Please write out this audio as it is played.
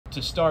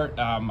To start,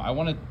 I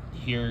want to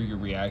hear your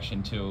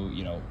reaction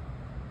to,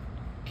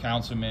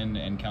 Councilman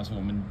and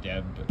Councilwoman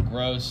Deb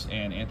Gross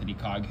and Anthony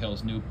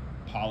Coghill's new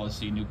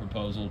policy, new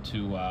proposal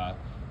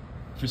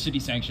for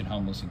city-sanctioned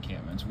homeless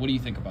encampments. What do you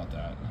think about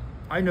that?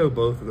 I know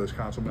both of those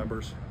council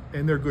members,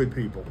 and they're good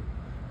people,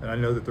 and I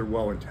know that they're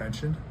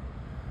well-intentioned,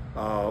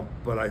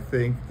 but I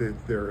think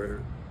that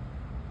their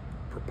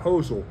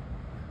proposal,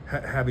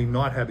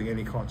 not having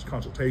any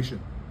consultation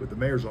with the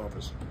mayor's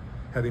office,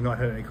 having not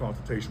had any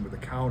consultation with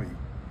the county,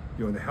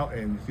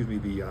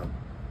 the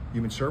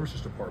Human Services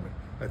Department,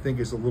 I think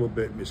is a little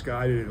bit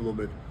misguided and a little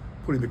bit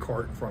putting the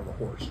cart in front of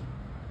the horse.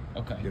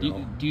 Okay.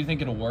 Do you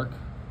think it'll work?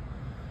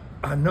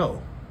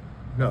 No,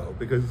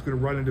 because it's going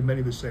to run into many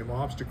of the same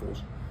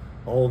obstacles,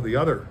 all of the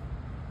other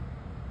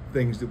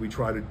things that we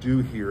try to do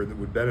here that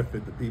would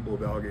benefit the people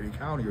of Allegheny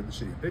County or the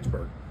city of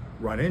Pittsburgh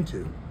run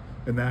into,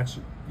 and that's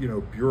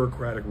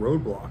bureaucratic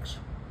roadblocks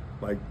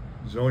like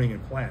zoning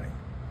and planning.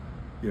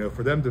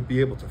 For them to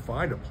be able to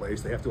find a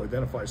place, they have to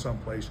identify some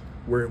place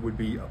where it would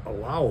be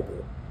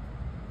allowable,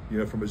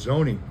 from a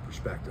zoning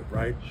perspective,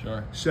 right?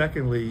 Sure.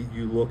 Secondly,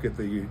 you look at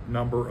the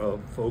number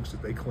of folks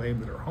that they claim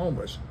that are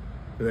homeless,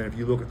 and then if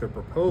you look at their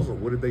proposal,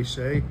 what did they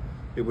say?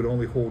 It would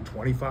only hold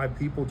 25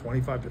 people,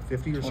 25 to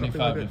 50 or something like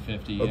that? 25 to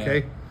 50, yeah.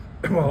 Okay,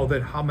 well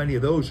then how many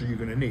of those are you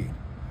gonna need?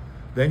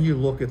 Then you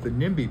look at the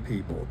NIMBY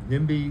people.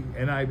 NIMBY,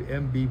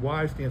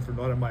 N-I-M-B-Y, stands for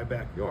not in my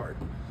backyard.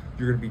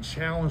 You're gonna be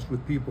challenged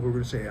with people who are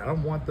gonna say, I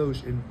don't want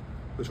those in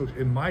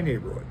my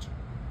neighborhoods,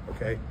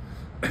 okay?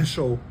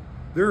 So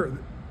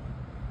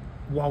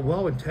while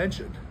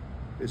well-intentioned,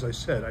 as I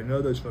said, I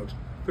know those folks,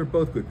 they're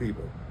both good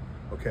people,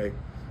 okay?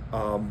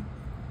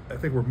 I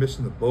think we're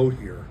missing the boat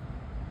here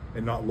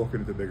and not looking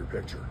at the bigger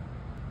picture.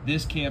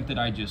 This camp that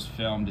I just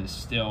filmed is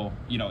still,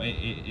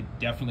 it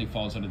definitely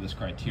falls under this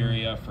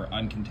criteria for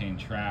uncontained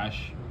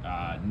trash,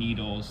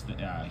 needles,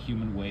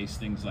 human waste,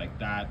 things like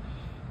that.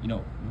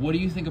 What do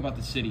you think about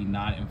the city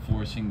not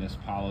enforcing this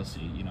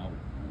policy?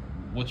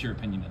 What's your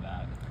opinion of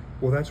that?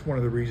 Well, that's one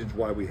of the reasons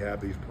why we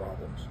have these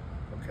problems,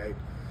 okay?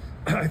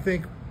 I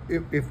think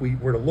if we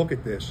were to look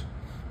at this,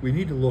 we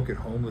need to look at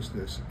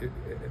homelessness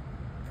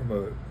from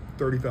a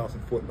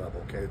 30,000 foot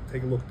level, okay?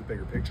 Take a look at the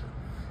bigger picture.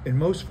 And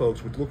most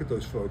folks would look at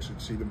those folks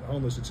and see them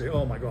homeless and say,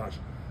 oh my gosh,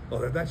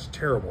 that's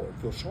terrible, and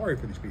feel sorry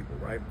for these people,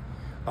 right?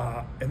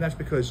 And that's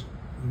because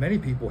many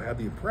people have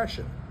the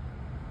impression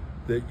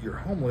that you're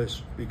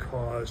homeless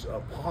because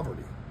of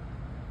poverty,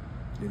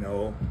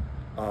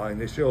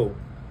 and they say, oh,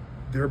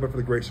 there but for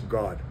the grace of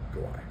God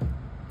go I.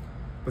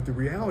 But the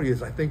reality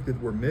is, I think that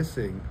we're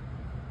missing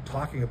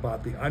talking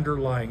about the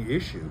underlying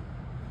issue,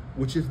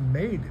 which has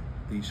made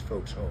these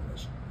folks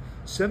homeless.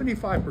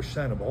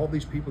 75% of all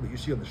these people that you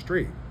see on the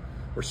street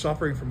are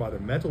suffering from either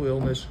mental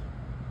illness,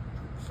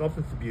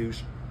 substance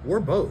abuse, or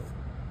both,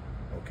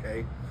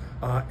 okay?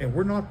 And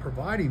we're not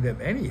providing them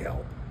any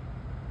help.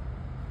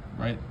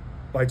 Right.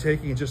 By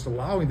taking and just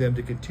allowing them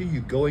to continue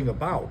going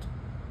about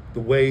the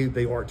way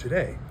they are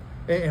today.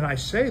 And I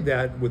say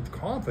that with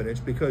confidence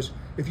because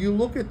if you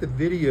look at the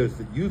videos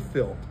that you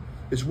filmed,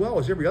 as well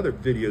as every other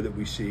video that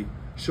we see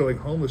showing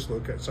homeless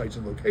sites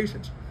and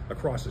locations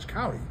across this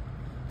county,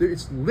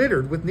 it's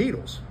littered with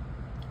needles.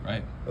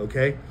 Right.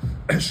 Okay?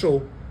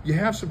 So you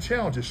have some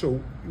challenges.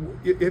 So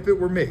if it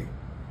were me,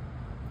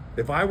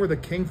 if I were the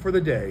king for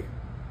the day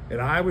and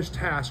I was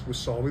tasked with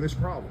solving this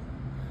problem,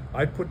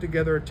 I'd put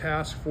together a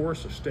task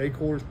force of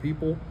stakeholders,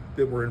 people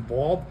that were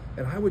involved,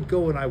 and I would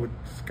go and I would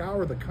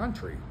scour the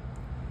country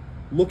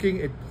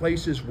looking at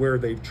places where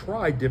they've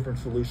tried different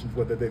solutions,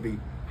 whether they be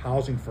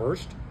housing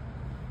first,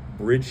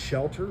 bridge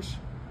shelters,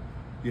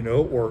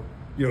 or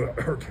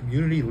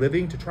community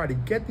living, to try to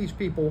get these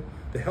people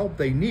the help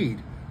they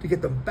need to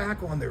get them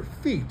back on their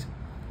feet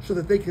so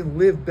that they can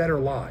live better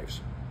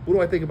lives. What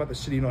do I think about the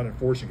city not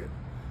enforcing it?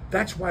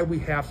 That's why we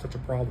have such a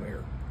problem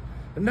here.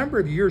 A number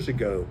of years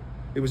ago,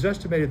 it was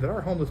estimated that our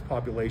homeless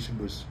population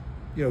was,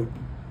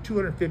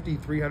 250,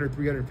 300,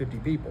 350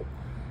 people.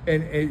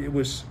 And it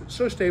was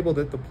so stable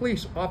that the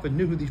police often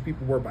knew who these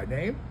people were by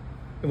name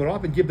and would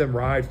often give them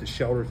rides to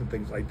shelters and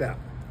things like that.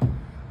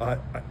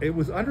 It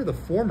was under the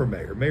former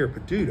mayor, Mayor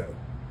Peduto,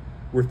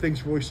 where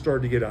things really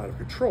started to get out of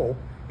control,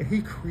 and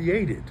he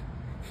created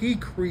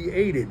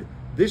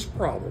this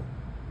problem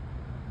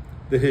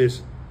that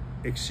has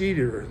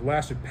exceeded or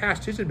lasted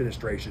past his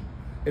administration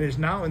and is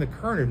now in the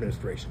current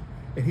administration.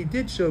 And he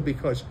did so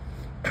because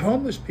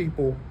homeless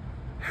people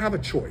have a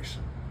choice.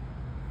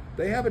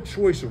 They have a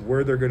choice of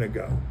where they're going to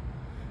go.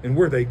 And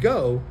where they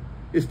go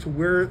is to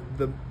where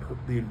the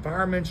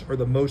environments are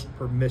the most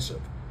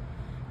permissive.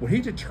 When he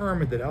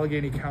determined that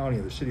Allegheny County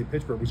and the city of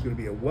Pittsburgh was going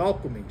to be a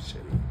welcoming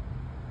city,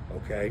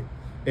 okay,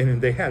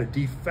 and they had a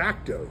de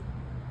facto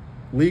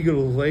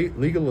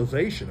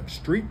legalization of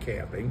street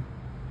camping,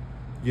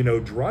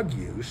 drug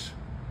use,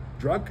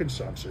 drug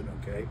consumption,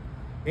 okay,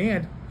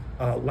 and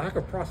lack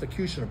of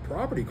prosecution of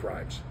property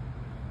crimes,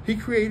 he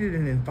created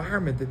an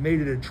environment that made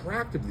it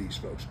attractive to these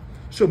folks.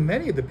 So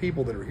many of the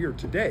people that are here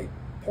today,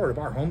 part of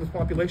our homeless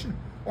population,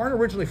 aren't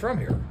originally from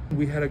here.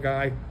 We had a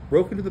guy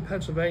broke into the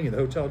Pennsylvania, the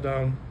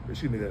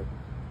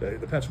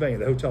the Pennsylvania,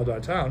 the hotel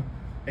downtown,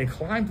 and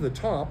climbed to the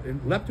top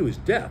and leapt to his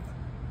death,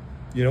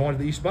 you know, onto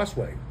the East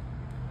Busway.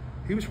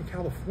 He was from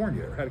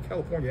California, or had a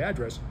California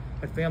address,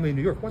 had family in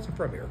New York, wasn't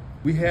from here.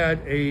 We had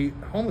a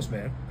homeless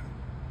man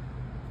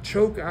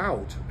choke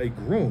out a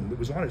groom that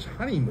was on his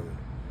honeymoon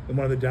in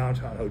one of the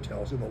downtown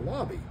hotels in the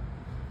lobby.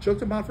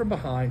 Choked him out from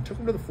behind, took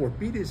him to the floor,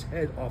 beat his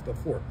head off the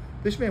floor.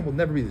 This man will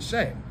never be the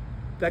same.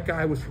 That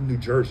guy was from New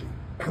Jersey.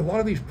 A lot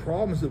of these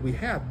problems that we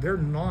have, they're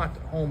not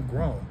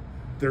homegrown.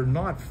 They're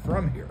not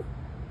from here,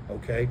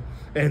 okay?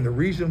 And the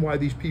reason why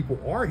these people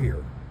are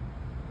here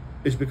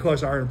is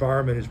because our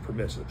environment is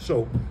permissive.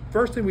 So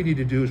first thing we need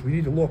to do is we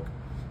need to look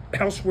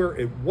elsewhere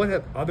at what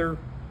have other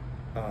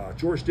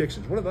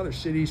jurisdictions, what have other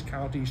cities,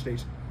 counties,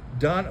 states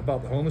done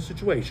about the homeless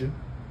situation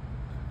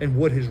and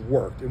what has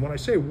worked. And when I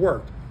say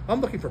worked,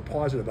 I'm looking for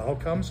positive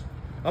outcomes.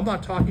 I'm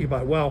not talking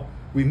about, well,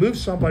 we moved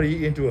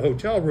somebody into a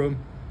hotel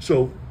room,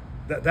 so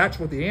that's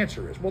what the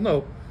answer is. Well,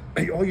 no,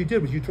 all you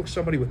did was you took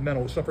somebody with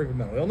suffering from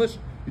mental illness,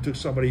 you took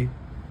somebody,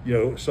 you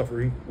know,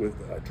 suffering with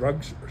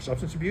drugs or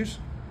substance abuse,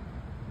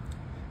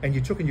 and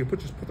you put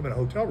them in a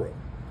hotel room.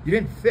 You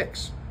didn't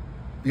fix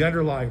the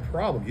underlying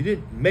problem. You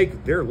didn't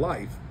make their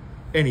life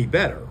any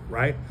better,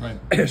 right?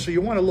 Right. So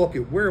you want to look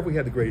at where have we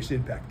had the greatest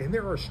impact. And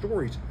there are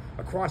stories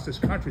across this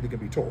country that can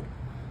be told.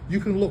 You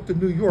can look to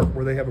New York,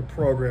 where they have a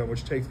program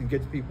which takes and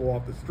gets people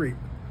off the street,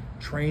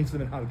 trains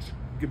them in how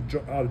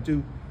to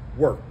do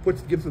work,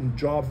 gives them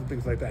jobs and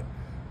things like that,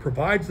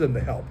 provides them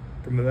the help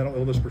from a mental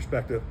illness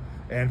perspective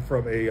and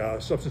from a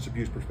substance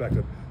abuse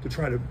perspective to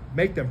try to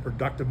make them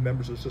productive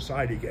members of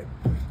society again.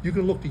 You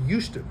can look to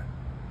Houston,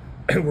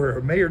 where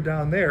a mayor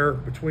down there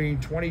between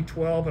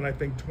 2012 and I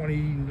think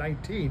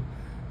 2019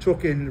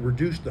 took and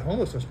reduced the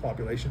homelessness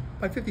population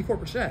by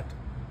 54%.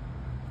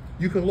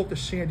 You can look to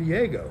San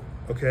Diego,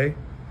 okay,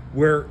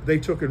 where they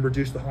took and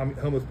reduced the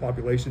homeless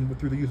population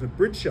through the use of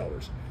bridge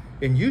shelters.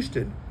 In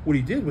Houston, what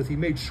he did was he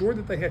made sure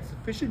that they had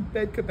sufficient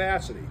bed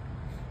capacity,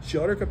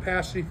 shelter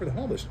capacity for the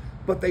homeless,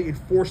 but they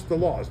enforced the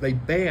laws. They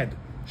banned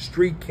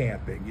street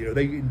camping, you know,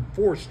 they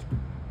enforced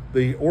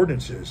the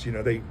ordinances, you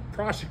know, they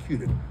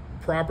prosecuted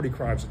property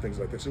crimes and things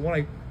like this. And when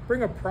I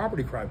bring up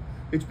property crime,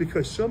 it's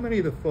because so many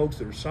of the folks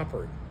that are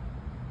suffering,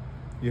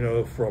 you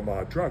know, from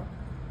drug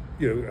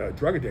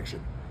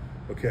addiction,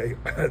 okay,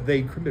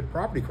 they commit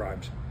property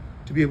crimes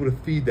to be able to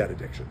feed that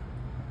addiction.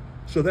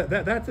 So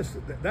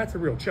that's a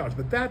real challenge.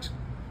 But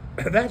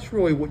that's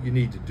really what you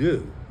need to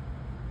do,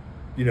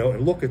 you know,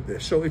 and look at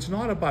this. So it's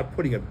not about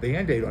putting a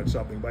Band-Aid on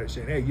something by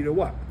saying, hey, you know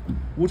what,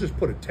 we'll just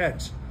put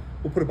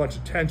we'll put a bunch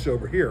of tents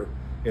over here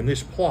in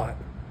this plot,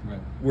 right,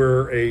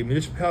 where a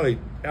municipality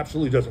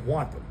absolutely doesn't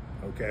want them,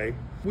 okay?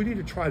 We need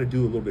to try to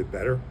do a little bit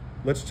better.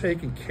 Let's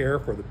take and care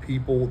for the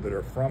people that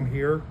are from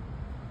here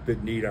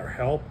that need our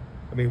help.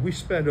 I mean, we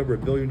spend over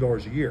 $1 billion a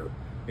year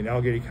in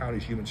Allegheny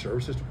County's Human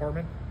Services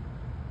Department.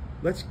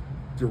 Let's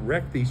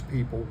direct these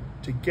people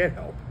to get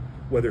help,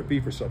 whether it be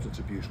for substance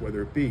abuse,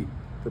 whether it be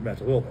for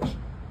mental illness,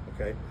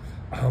 okay?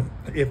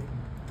 If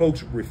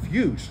folks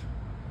refuse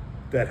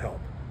that help,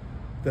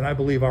 then I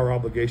believe our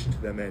obligation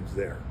to them ends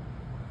there,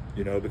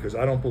 you know, because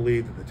I don't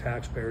believe that the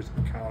taxpayers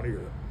of the county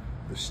or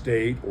the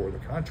state or the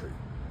country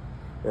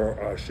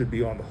should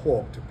be on the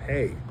hook to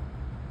pay,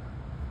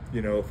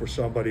 you know, for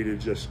somebody to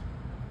just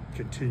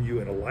continue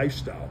in a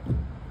lifestyle,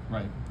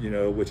 right? You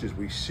know, which as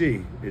we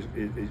see is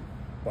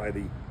by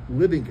the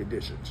living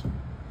conditions,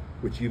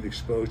 which you've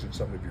exposed in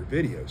some of your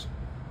videos,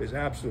 is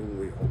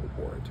absolutely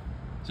overboard.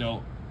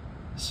 So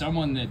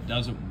someone that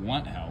doesn't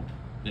want help,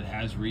 that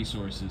has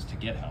resources to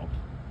get help,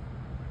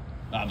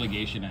 the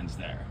obligation ends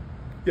there.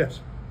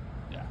 Yes.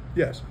 Yeah.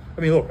 Yes.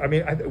 I mean, look,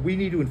 we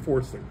need to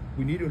enforce them.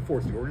 We need to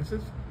enforce the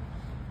ordinances.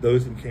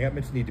 Those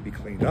encampments need to be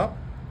cleaned up.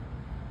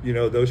 You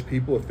know, those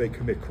people, if they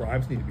commit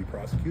crimes, need to be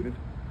prosecuted.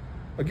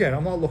 Again,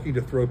 I'm not looking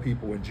to throw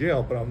people in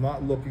jail, but I'm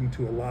not looking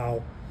to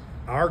allow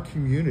our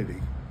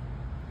community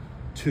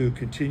to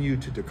continue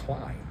to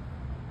decline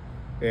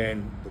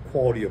and the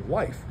quality of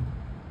life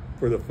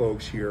for the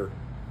folks here,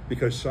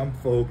 because some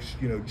folks,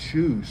 you know,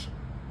 choose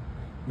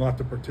not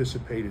to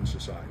participate in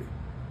society.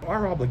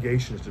 Our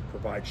obligation is to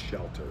provide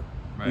shelter.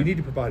 Right. We need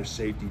to provide a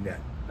safety net.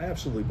 I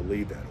absolutely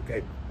believe that,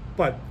 okay?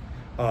 But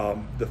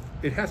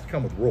it has to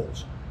come with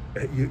rules.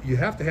 You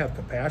have to have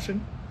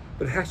compassion,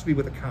 but it has to be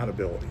with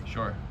accountability.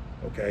 Sure.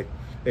 Okay?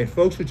 And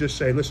folks who just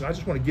say, listen, I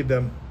just want to give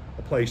them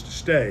a place to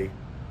stay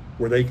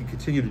where they can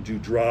continue to do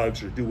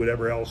drugs or do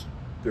whatever else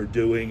they're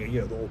doing, and,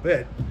 you know, the whole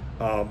bit,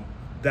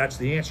 that's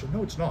the answer.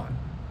 No, it's not.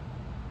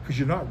 Because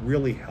you're not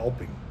really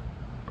helping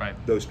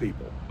those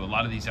people. A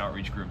lot of these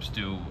outreach groups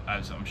do,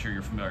 as I'm sure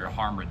you're familiar,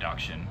 harm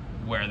reduction,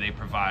 where they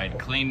provide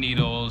clean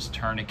needles,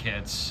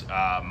 tourniquets,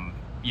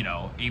 you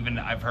know, even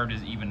I've heard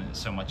even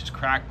so much as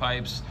crack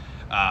pipes,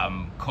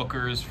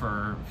 cookers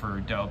for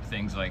dope,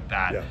 things like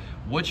that. Yeah.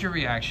 What's your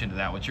reaction to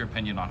that? What's your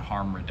opinion on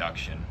harm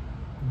reduction?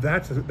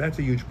 That's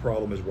a huge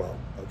problem as well,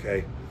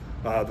 okay?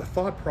 The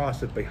thought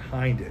process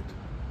behind it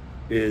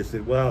is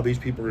that, well, these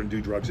people are going to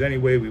do drugs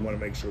anyway, we want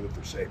to make sure that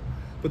they're safe.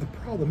 But the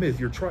problem is,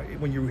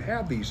 when you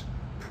have these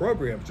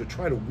programs to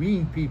try to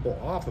wean people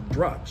off of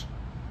drugs,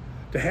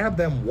 to have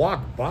them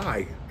walk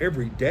by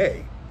every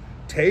day,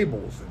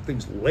 tables and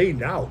things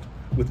laid out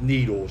with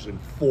needles and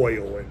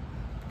foil and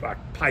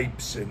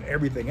pipes and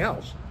everything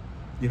else.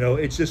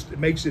 It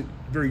makes it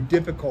very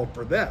difficult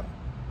for them,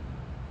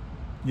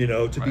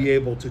 to be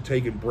able to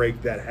take and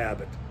break that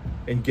habit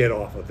and get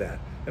off of that.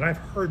 And I've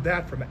heard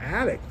that from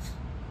addicts,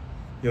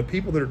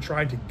 people that are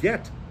trying to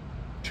get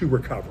to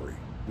recovery.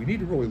 We need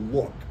to really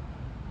look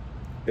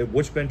at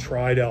what's been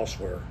tried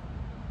elsewhere.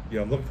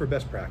 I'm looking for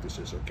best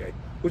practices, okay?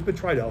 What's been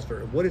tried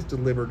elsewhere and what has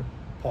delivered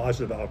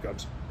positive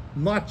outcomes,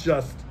 not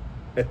just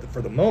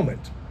for the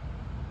moment,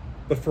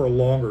 but for a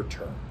longer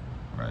term,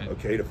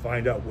 okay, to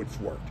find out what's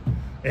worked.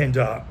 And,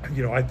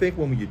 I think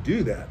when you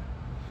do that,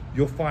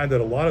 you'll find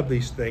that a lot of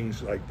these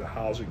things like the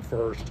housing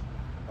first,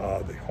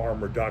 the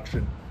harm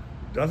reduction,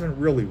 doesn't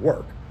really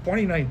work.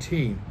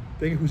 2019, I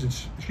think it was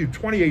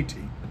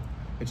 2018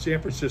 in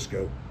San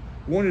Francisco,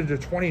 going into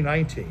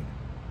 2019,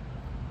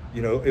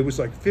 it was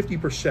like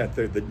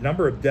 50%, the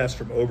number of deaths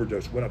from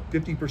overdose went up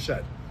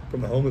 50%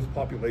 from the homeless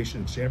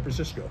population in San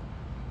Francisco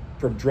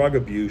from drug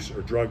abuse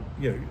or drug,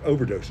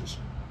 overdoses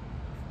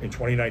in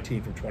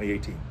 2019 from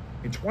 2018.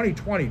 In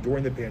 2020,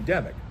 during the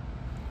pandemic,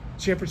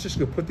 San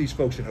Francisco put these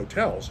folks in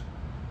hotels,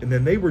 and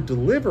then they were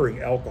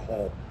delivering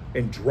alcohol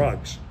and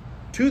drugs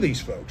to these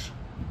folks,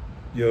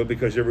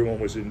 because everyone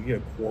was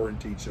in,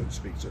 quarantine, so to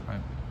speak. So,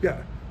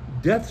 yeah,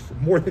 deaths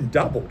more than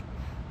doubled.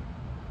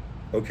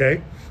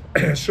 Okay,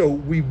 so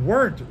we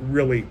weren't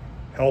really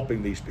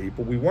helping these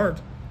people. We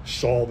weren't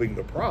solving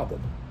the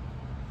problem.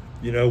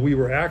 We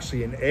were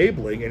actually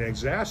enabling and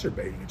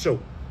exacerbating it.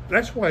 So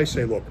that's why I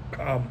say, look,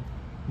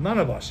 none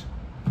of us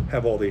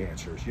have all the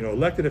answers.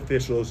 Elected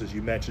officials, as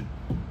you mentioned,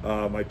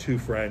 my two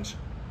friends,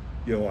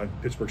 on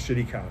Pittsburgh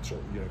City Council,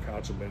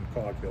 Councilman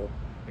Coghill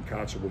and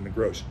Councilwoman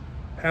Gross,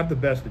 have the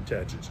best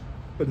intentions,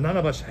 but none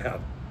of us have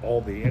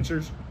all the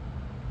answers.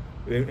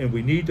 And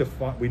we need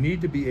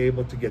to be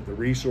able to get the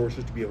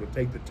resources to be able to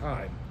take the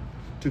time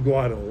to go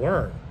out and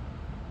learn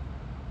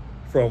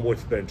from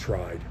what's been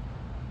tried,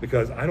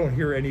 because I don't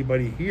hear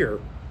anybody here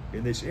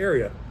in this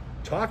area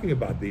talking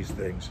about these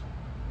things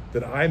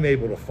that I'm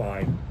able to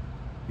find,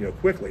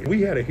 quickly.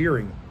 We had a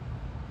hearing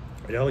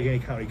at Allegheny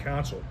County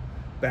Council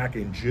back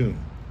in June,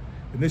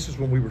 and this is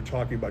when we were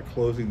talking about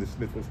closing the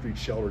Smithfield Street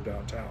shelter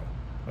downtown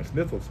on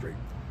Smithfield Street.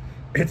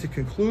 At the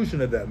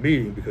conclusion of that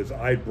meeting, because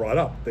I brought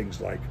up things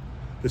like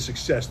the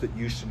success that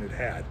Houston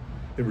had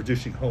in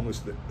reducing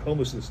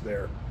homelessness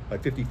there by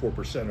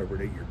 54% over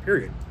an 8-year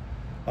period,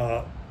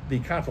 the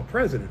council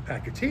president,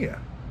 Pat Catean,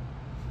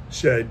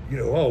 said,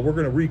 we're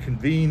going to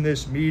reconvene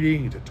this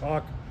meeting to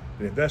talk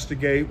and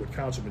investigate what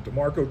Councilman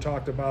Demarco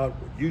talked about,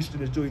 what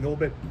Houston is doing a little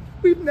bit.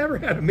 We've never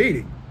had a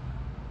meeting.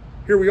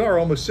 Here we are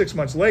almost 6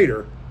 months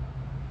later,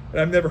 and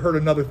I've never heard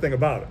another thing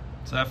about it.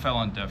 So that fell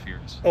on deaf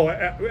ears. Oh,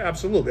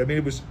 absolutely. I mean,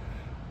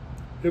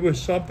 it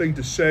was something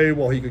to say,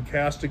 well, he could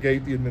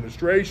castigate the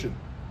administration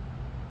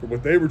for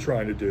what they were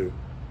trying to do.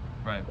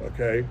 Right.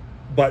 Okay.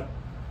 But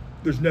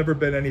there's never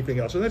been anything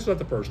else. And that's not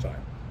the first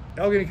time.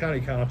 Allegheny County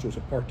Council is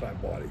a part-time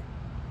body.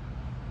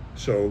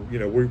 So,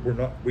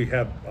 we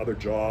have other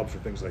jobs or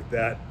things like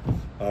that.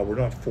 We're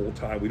not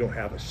full-time. We don't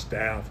have a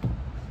staff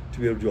to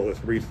be able to do all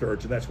this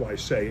research. And that's why I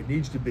say it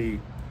needs to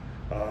be,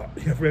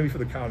 maybe for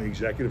the county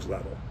executives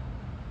level,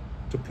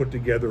 to put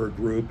together a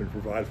group and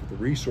provide us with the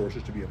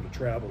resources to be able to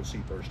travel and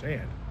see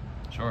firsthand.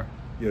 Sure.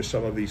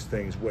 Some of these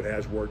things, what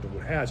has worked and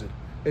what hasn't,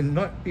 and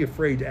not be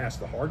afraid to ask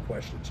the hard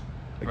questions.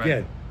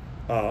 Again,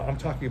 I'm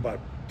talking about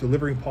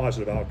delivering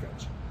positive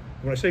outcomes.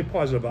 When I say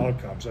positive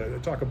outcomes, I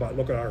talk about,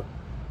 look at our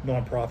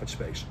nonprofit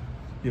space.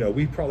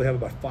 We probably have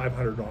about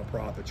 500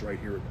 nonprofits right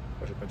here in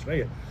Western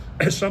Pennsylvania.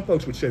 Some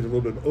folks would say there's a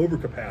little bit of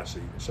overcapacity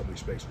in some of these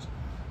spaces.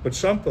 But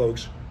some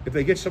folks, if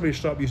they get somebody to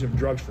stop using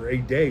drugs for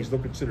 8 days, they'll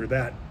consider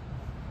that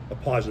a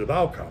positive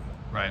outcome.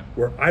 Right.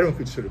 Where I don't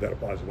consider that a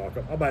positive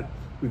outcome. How about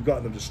we've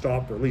gotten them to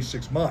stop for at least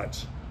 6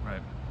 months?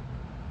 Right.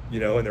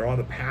 And they're on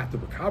the path to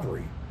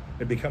recovery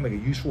and becoming a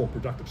useful and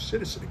productive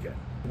citizen again.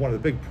 One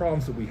of the big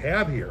problems that we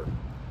have here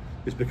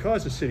is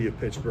because the city of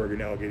Pittsburgh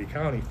and Allegheny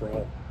County, for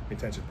all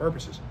intents and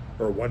purposes,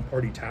 are a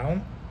one-party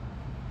town,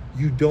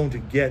 you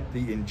don't get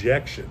the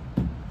injection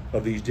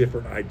of these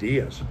different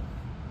ideas,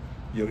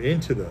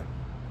 into the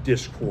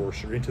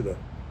discourse or into the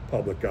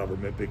public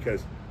government,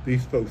 because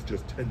these folks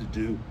just tend to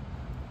do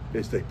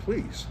as they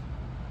please,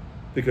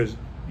 because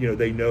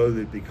they know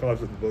that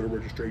because of the voter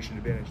registration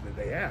advantage that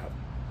they have,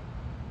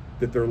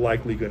 that they're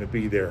likely going to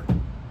be there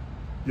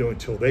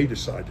until they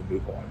decide to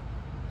move on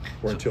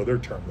or until they're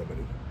term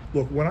limited.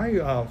 Look, when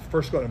I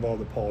first got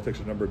involved in politics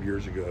a number of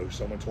years ago,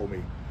 someone told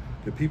me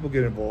that people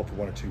get involved for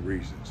one of two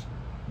reasons.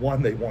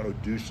 One, they want to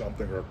do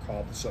something or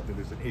accomplish something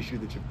that's an issue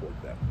that's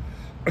important to them.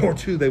 Or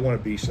two, they want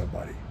to be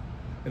somebody.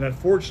 And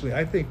unfortunately,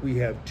 I think we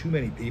have too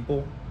many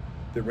people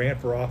that ran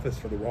for office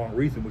for the wrong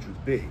reason, which was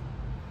be.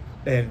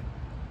 And,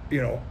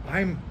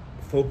 I'm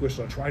focused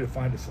on trying to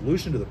find a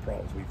solution to the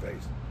problems we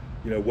face,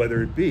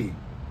 whether it be,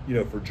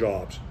 for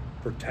jobs,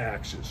 for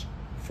taxes,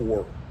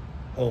 for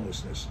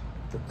homelessness,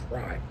 for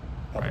crime,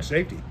 public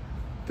safety.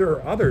 There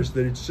are others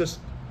that it's just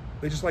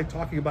They just like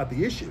talking about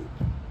the issue.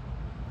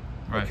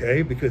 Right.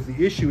 Okay, because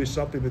the issue is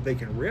something that they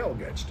can rail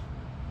against,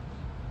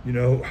 you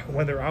know,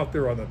 when they're out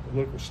there on the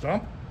political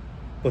stump.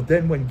 But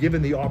then when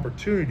given the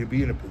opportunity to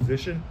be in a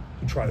position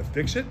to try to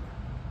fix it,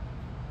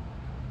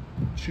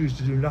 choose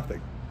to do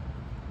nothing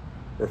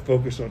or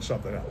focus on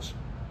something else.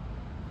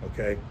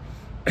 Okay,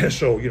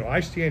 so, you know, I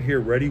stand here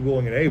ready,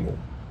 willing, and able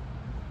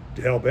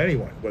to help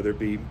anyone, whether it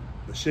be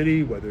the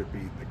city, whether it be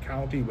the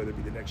county, whether it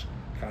be the next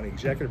county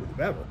executive or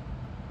whomever.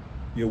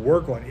 You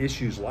work on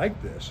issues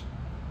like this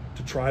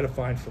to try to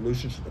find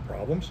solutions to the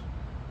problems,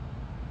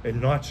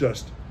 and not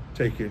just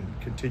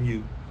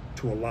continue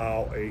to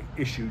allow a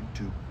issue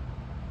to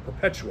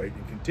perpetuate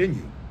and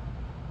continue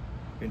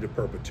into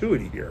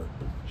perpetuity here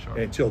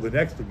until the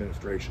next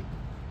administration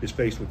is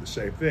faced with the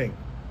same thing,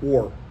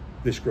 or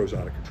this grows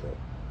out of control,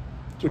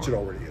 which it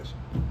already is.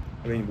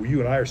 I mean, you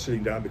and I are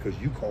sitting down because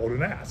you called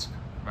and asked.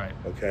 Right.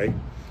 Okay.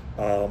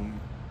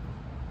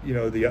 You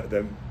know, the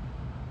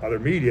other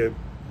media,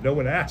 no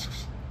one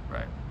asks.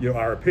 Right. You know,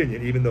 our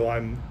opinion, even though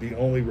I'm the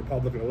only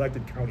Republican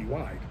elected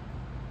countywide,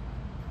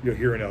 you know,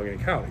 here in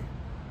Allegheny County.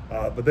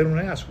 But they don't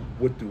ask,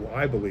 what do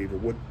I believe or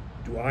what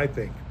do I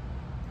think,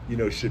 you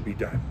know, should be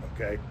done,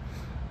 okay?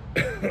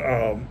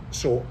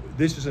 So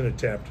this is an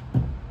attempt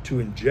to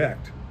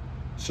inject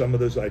some of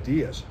those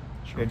ideas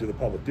into the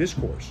public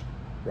discourse,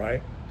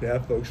 right? To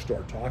have folks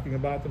start talking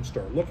about them,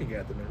 start looking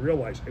at them, and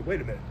realize, hey,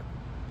 wait a minute,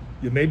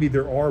 maybe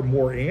there are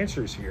more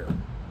answers here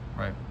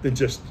than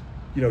just,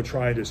 you know,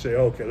 trying to say,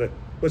 okay,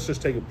 let's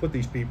just put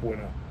these people in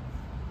a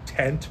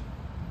tent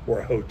or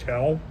a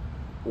hotel,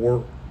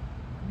 or,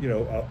 you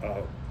know,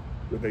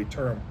 what they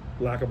term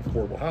lack of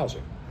affordable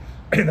housing.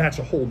 And that's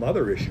a whole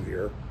nother issue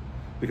here,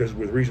 because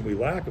the reason we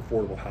lack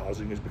affordable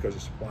housing is because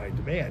of supply and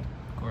demand,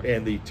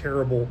 and the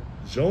terrible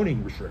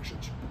zoning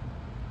restrictions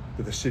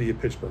that the city of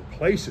Pittsburgh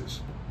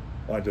places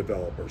on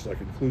developers, like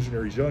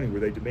inclusionary zoning, where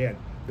they demand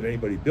that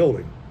anybody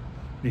building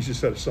needs to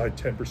set aside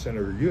 10% of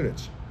their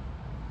units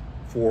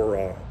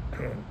for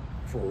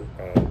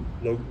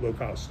low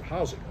cost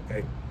housing.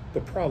 Okay,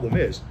 the problem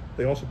is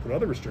they also put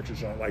other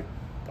restrictions on, like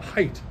the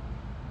height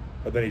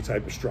of any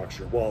type of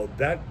structure. Well,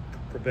 that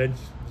prevents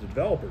the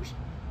developers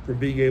from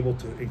being able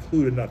to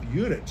include enough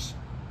units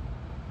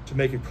to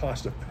make it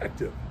cost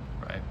effective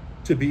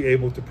to be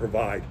able to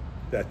provide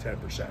that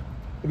 10%. And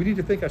we need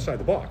to think outside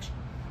the box.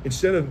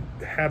 Instead of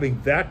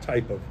having that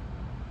type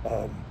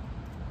of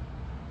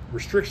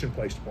restriction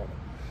placed upon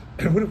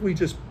them, what if we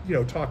just, you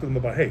know, talk to them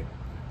about, hey,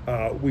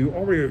 we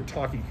already are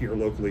talking here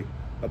locally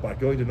about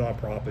going to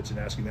nonprofits and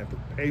asking them for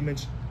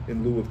payments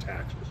in lieu of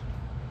taxes.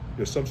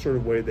 There's some sort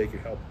of way they can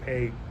help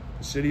pay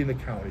the city and the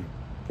county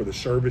for the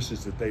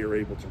services that they are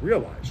able to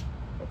realize,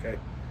 okay?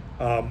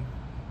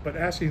 But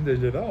asking the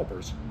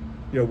developers,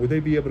 you know, would they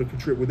be able to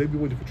contribute, would they be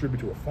willing to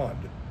contribute to a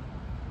fund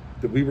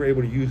that we were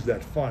able to use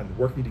that fund,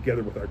 working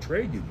together with our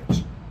trade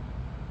unions,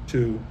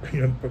 to,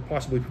 you know,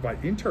 possibly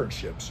provide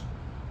internships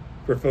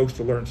for folks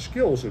to learn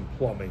skills in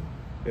plumbing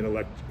and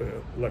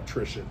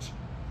electricians,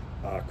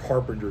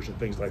 carpenters and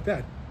things like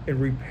that, and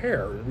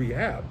repair and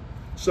rehab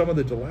some of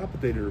the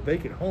dilapidated or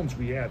vacant homes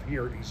we have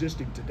here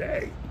existing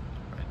today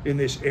in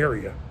this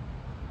area,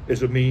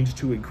 as a means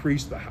to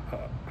increase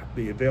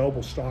the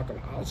available stock of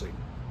housing,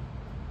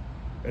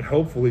 and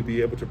hopefully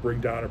be able to bring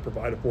down and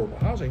provide affordable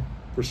housing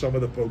for some of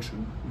the folks who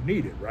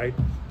need it, right?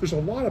 There's a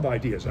lot of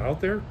ideas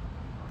out there,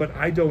 but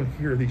I don't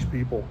hear these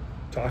people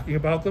talking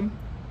about them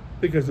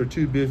because they're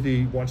too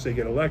busy, once they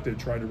get elected,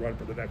 trying to run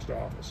for the next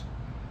office.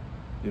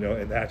 You know,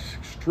 and that's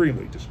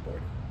extremely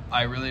disappointing.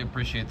 I really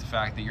appreciate the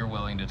fact that you're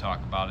willing to talk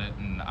about it,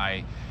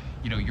 and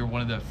you're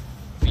one of the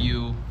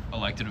few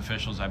elected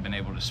officials I've been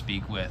able to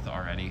speak with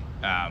already,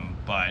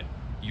 but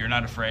you're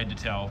not afraid to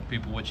tell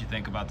people what you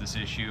think about this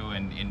issue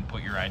and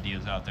put your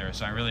ideas out there.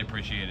 So I really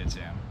appreciate it,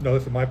 Sam. No,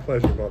 it's my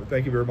pleasure, Bobby.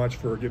 Thank you very much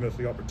for giving us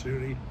the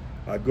opportunity.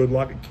 Good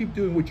luck, and keep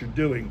doing what you're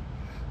doing,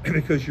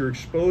 because you're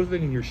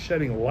exposing and you're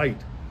shedding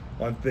light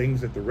on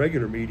things that the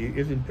regular media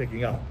isn't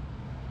picking up.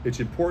 It's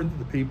important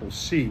that the people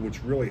see what's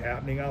really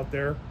happening out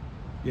there,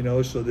 you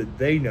know, so that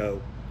they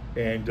know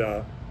and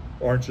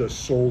aren't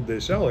just sold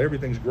this, oh,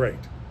 everything's great.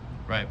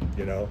 Right.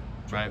 You know?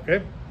 Right.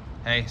 Okay?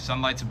 Hey,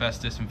 sunlight's the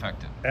best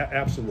disinfectant.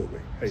 Absolutely.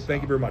 Hey,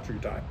 thank you very much for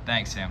your time.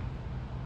 Thanks, Sam.